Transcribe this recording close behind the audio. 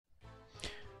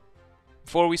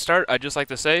before we start, I'd just like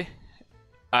to say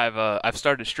I've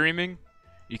started streaming.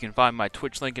 You can find my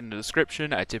Twitch link in the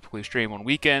description. I typically stream on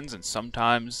weekends and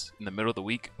sometimes in the middle of the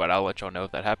week, but I'll let y'all know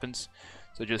if that happens.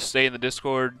 So just stay in the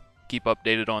Discord, keep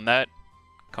updated on that,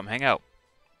 come hang out.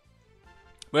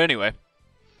 But anyway,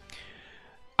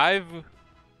 I've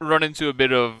run into a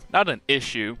bit of, not an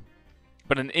issue,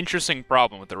 but an interesting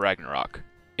problem with the Ragnarok.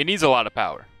 It needs a lot of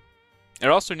power. It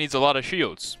also needs a lot of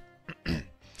shields.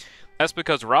 That's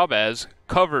because Rabaz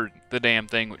covered the damn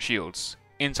thing with shields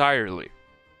entirely.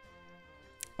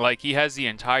 Like, he has the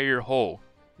entire hull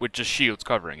with just shields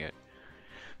covering it.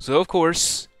 So, of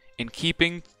course, in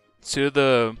keeping to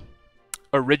the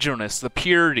originalness, the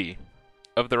purity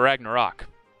of the Ragnarok,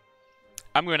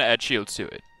 I'm going to add shields to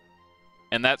it.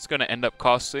 And that's going to end up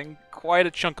costing quite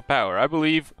a chunk of power. I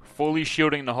believe fully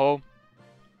shielding the hull,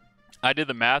 I did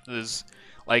the math, is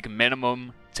like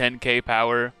minimum 10k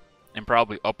power and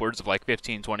probably upwards of like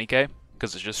 15-20k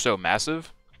because it's just so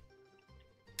massive.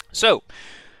 So,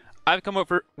 I've come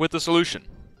up with a solution.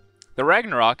 The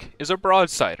Ragnarok is a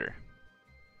broadsider.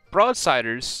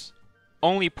 Broadsiders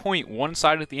only point one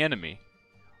side at the enemy.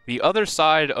 The other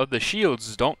side of the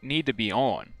shields don't need to be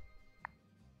on.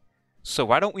 So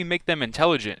why don't we make them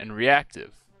intelligent and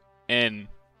reactive? And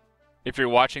if you're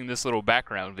watching this little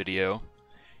background video,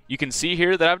 you can see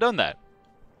here that I've done that.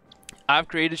 I've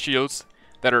created shields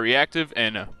that are reactive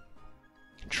and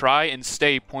try and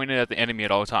stay pointed at the enemy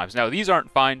at all times. Now, these aren't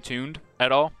fine-tuned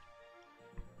at all.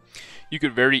 You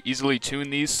could very easily tune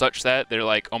these such that they're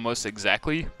like almost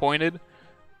exactly pointed.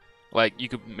 Like, you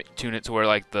could tune it to where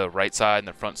like the right side and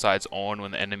the front side's on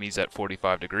when the enemy's at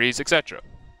 45 degrees, etc.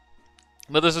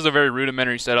 But this is a very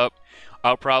rudimentary setup.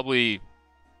 I'll probably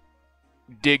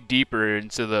dig deeper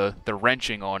into the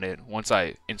wrenching on it once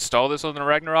I install this on the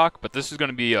Ragnarok, but this is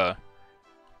going to be a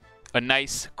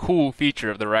nice, cool feature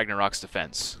of the Ragnarok's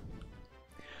defense.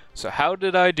 So how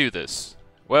did I do this?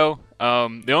 Well,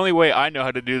 the only way I know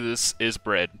how to do this is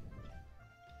bread.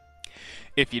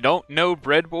 If you don't know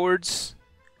breadboards,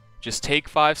 just take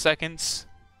 5 seconds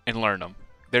and learn them.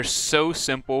 They're so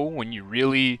simple when you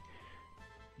really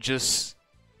just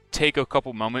take a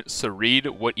couple moments to read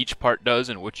what each part does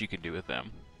and what you can do with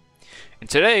them. And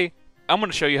today, I'm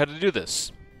going to show you how to do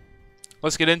this.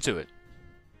 Let's get into it.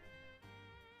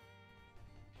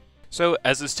 So,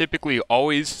 as is typically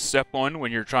always step one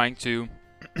when you're trying to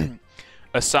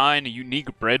assign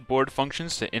unique breadboard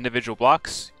functions to individual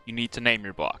blocks, you need to name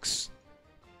your blocks.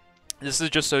 This is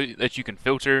just so that you can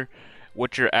filter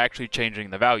what you're actually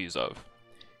changing the values of.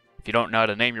 If you don't know how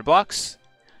to name your blocks,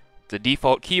 the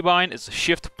default keybind is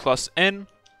Shift+N,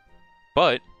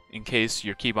 but in case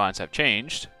your keybinds have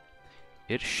changed,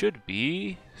 it should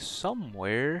be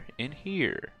somewhere in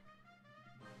here.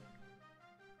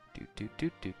 I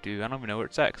don't even know where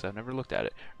it's at because I've never looked at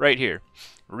it. Right here,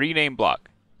 rename block.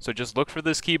 So just look for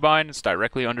this keybind, it's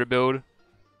directly under build,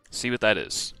 see what that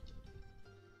is.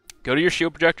 Go to your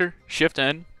shield projector,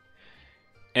 Shift-N,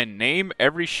 and name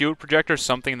every shield projector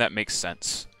something that makes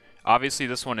sense. Obviously,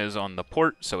 this one is on the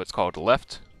port, so it's called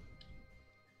left.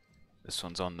 This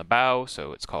one's on the bow,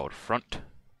 so it's called front,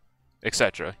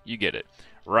 etc. You get it.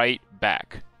 Right,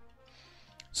 back.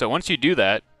 So once you do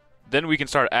that, then we can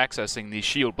start accessing these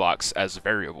shield blocks as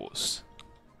variables.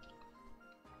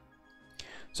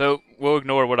 So we'll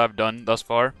ignore what I've done thus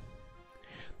far.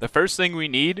 The first thing we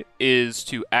need is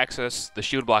to access the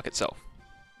shield block itself.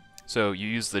 So you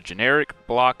use the generic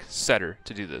block setter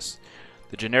to do this.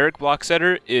 The generic block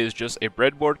setter is just a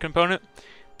breadboard component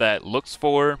that looks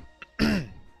for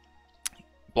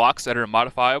blocks that are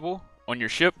modifiable on your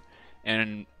ship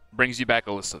and brings you back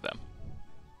a list of them.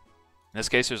 In this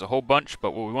case, there's a whole bunch,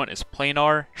 but what we want is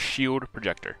planar shield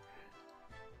projector.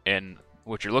 And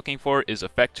what you're looking for is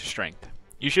effect strength.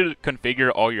 You should configure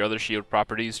all your other shield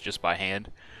properties just by hand.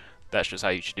 That's just how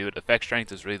you should do it. Effect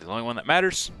strength is really the only one that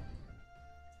matters.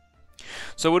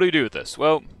 So what do we do with this?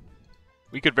 Well,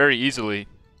 we could very easily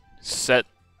set,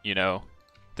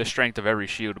 the strength of every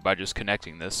shield by just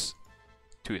connecting this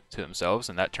to themselves,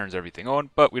 and that turns everything on,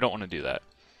 but we don't want to do that.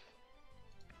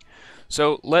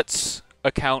 So let's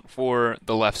account for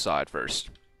the left side first,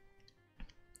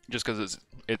 just because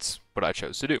it's what I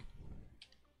chose to do.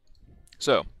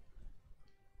 So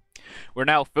we're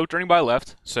now filtering by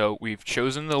left, so we've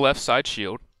chosen the left side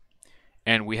shield,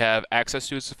 and we have access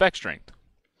to its effect strength.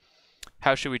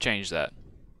 How should we change that?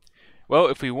 Well,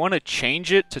 if we want to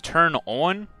change it to turn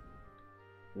on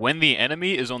when the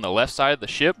enemy is on the left side of the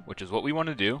ship, which is what we want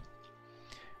to do,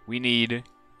 we need,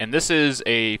 and this is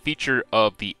a feature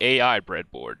of the AI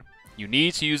breadboard. You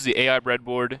need to use the AI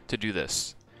breadboard to do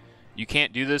this. You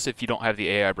can't do this if you don't have the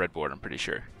AI breadboard, I'm pretty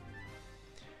sure.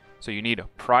 So you need a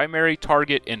primary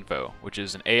target info, which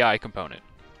is an AI component.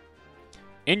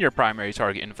 In your primary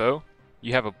target info,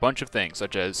 you have a bunch of things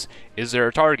such as, is there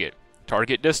a target,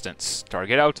 target distance,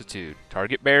 target altitude,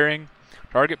 target bearing,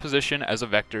 target position as a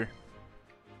vector,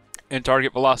 and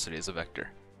target velocity as a vector.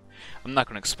 I'm not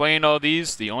going to explain all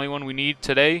these. The only one we need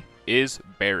today is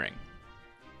bearing.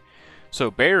 So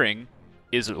bearing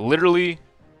is literally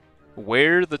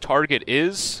where the target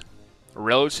is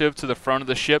relative to the front of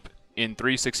the ship in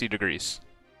 360 degrees.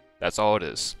 That's all it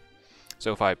is.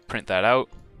 So if I print that out,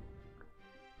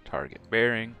 target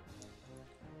bearing,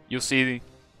 you'll see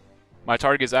my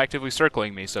target is actively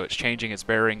circling me, so it's changing its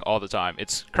bearing all the time.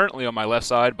 It's currently on my left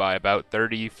side by about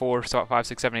 34, 5,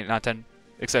 6, 7, 8, 9, 10,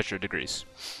 etc. degrees.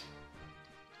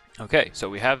 Okay, so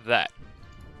we have that.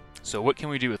 So what can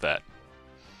we do with that?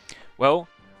 Well,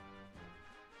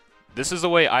 this is the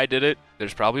way I did it.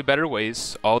 There's probably better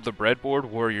ways. All the breadboard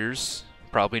warriors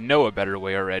probably know a better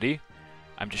way already.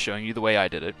 I'm just showing you the way I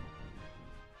did it.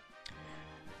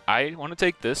 I want to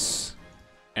take this,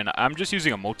 and I'm just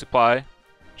using a multiply,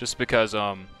 just because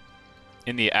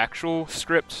in the actual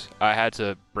script I had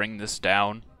to bring this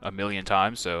down a million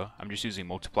times, so I'm just using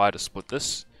multiply to split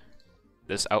this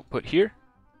output here,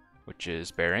 which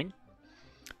is bearing.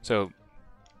 So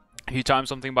if you times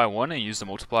something by 1 and use the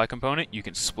multiply component, you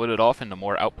can split it off into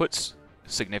more outputs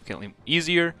significantly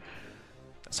easier.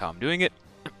 That's how I'm doing it.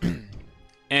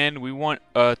 And we want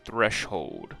a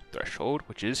threshold,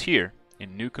 which is here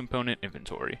in new component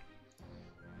inventory.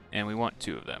 And we want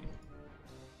 2 of them.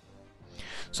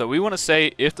 So we want to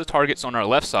say if the target's on our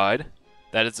left side,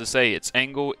 that is to say its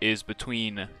angle is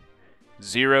between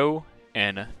 0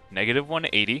 and negative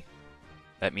 180.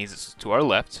 That means it's to our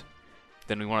left.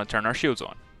 Then we want to turn our shields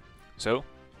on. So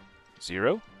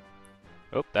 0.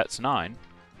 Oh, that's 9.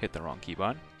 Hit the wrong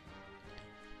keybind.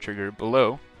 Trigger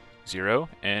below 0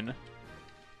 and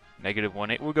negative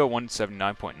 180. We'll go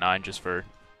 179.9 just for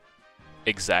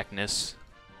exactness.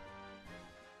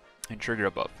 And trigger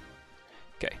above.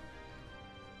 Okay.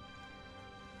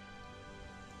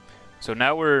 So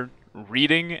now we're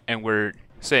reading and we're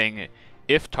saying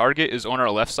if target is on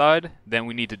our left side, then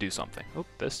we need to do something. Oh,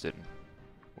 this didn't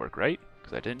work right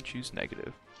because I didn't choose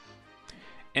negative.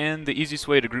 And the easiest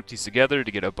way to group these together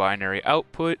to get a binary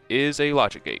output is a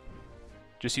logic gate.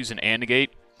 Just use an AND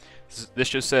gate. This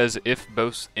just says if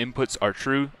both inputs are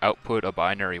true, output a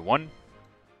binary 1.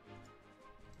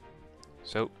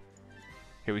 So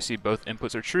here we see both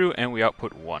inputs are true and we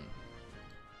output 1.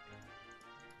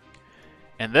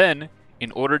 And then,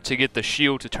 in order to get the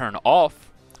shield to turn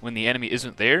off when the enemy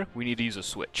isn't there, we need to use a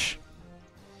switch.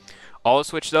 All a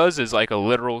switch does is like a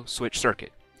literal switch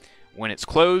circuit. When it's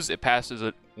closed, it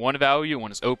passes one value.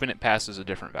 When it's open, it passes a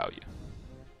different value.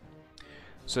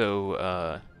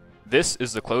 So this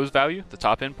is the closed value, the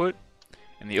top input,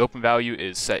 and the open value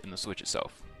is set in the switch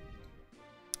itself.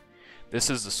 This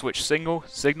is the switch signal.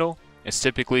 It's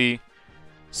typically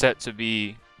set to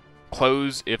be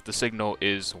close if the signal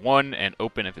is 1 and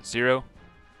open if it's 0.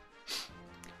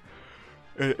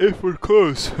 And if we're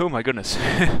close, oh my goodness.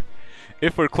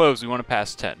 If we're close, we want to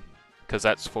pass 10 because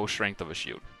that's full strength of a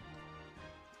shield.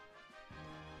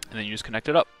 And then you just connect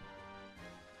it up.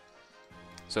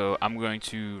 So I'm going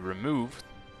to remove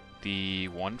the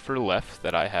one for left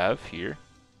that I have here,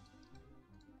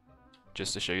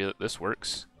 just to show you that this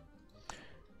works.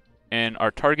 And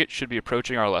our target should be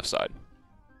approaching our left side.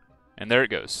 And there it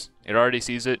goes. It already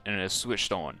sees it and it is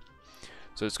switched on.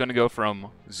 So it's going to go from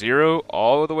 0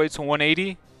 all the way to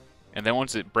 180, and then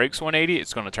once it breaks 180,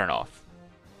 it's going to turn off.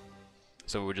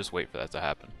 So we'll just wait for that to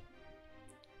happen.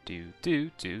 And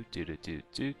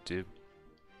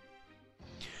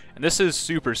this is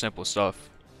super simple stuff.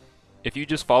 If you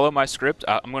just follow my script,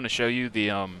 I'm going to show you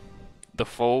the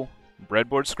full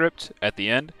breadboard script at the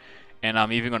end, and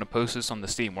I'm even going to post this on the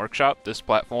Steam Workshop, this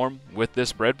platform with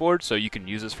this breadboard, so you can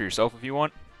use this for yourself if you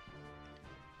want.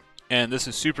 And this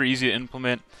is super easy to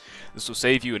implement. This will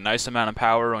save you a nice amount of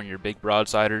power on your big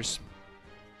broadsiders.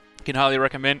 Can highly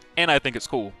recommend, and I think it's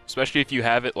cool, especially if you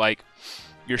have it like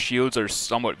your shields are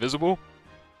somewhat visible.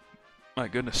 My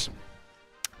goodness.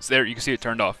 It's there, you can see it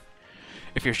turned off.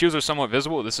 If your shields are somewhat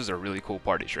visible, this is a really cool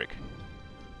party trick.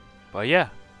 But yeah,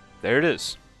 there it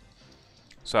is.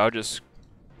 So I'll just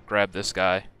grab this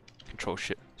guy, Control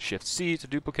Shift C to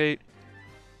duplicate,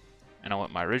 and I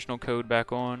want my original code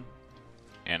back on,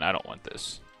 and I don't want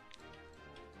this.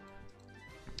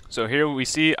 So here we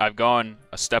see I've gone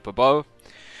a step above,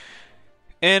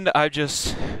 and I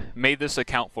just made this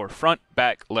account for front,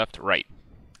 back, left, right.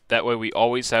 That way we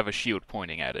always have a shield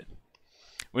pointing at it.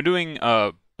 When doing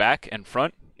back and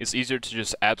front, it's easier to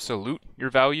just absolute your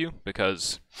value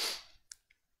because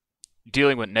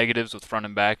dealing with negatives with front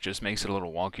and back just makes it a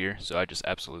little wonkier, so I just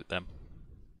absolute them.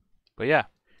 But yeah,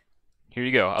 here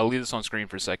you go. I'll leave this on screen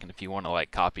for a second if you want to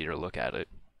like copy it or look at it.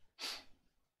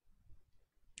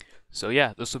 So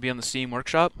yeah, this will be on the Steam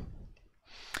Workshop.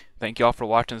 Thank you all for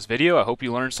watching this video. I hope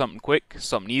you learned something quick,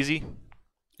 something easy,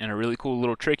 and a really cool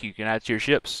little trick you can add to your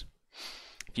ships.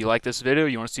 If you like this video,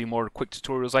 you want to see more quick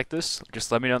tutorials like this,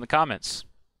 just let me know in the comments.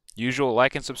 Usual,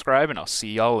 like and subscribe, and I'll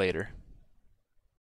see y'all later.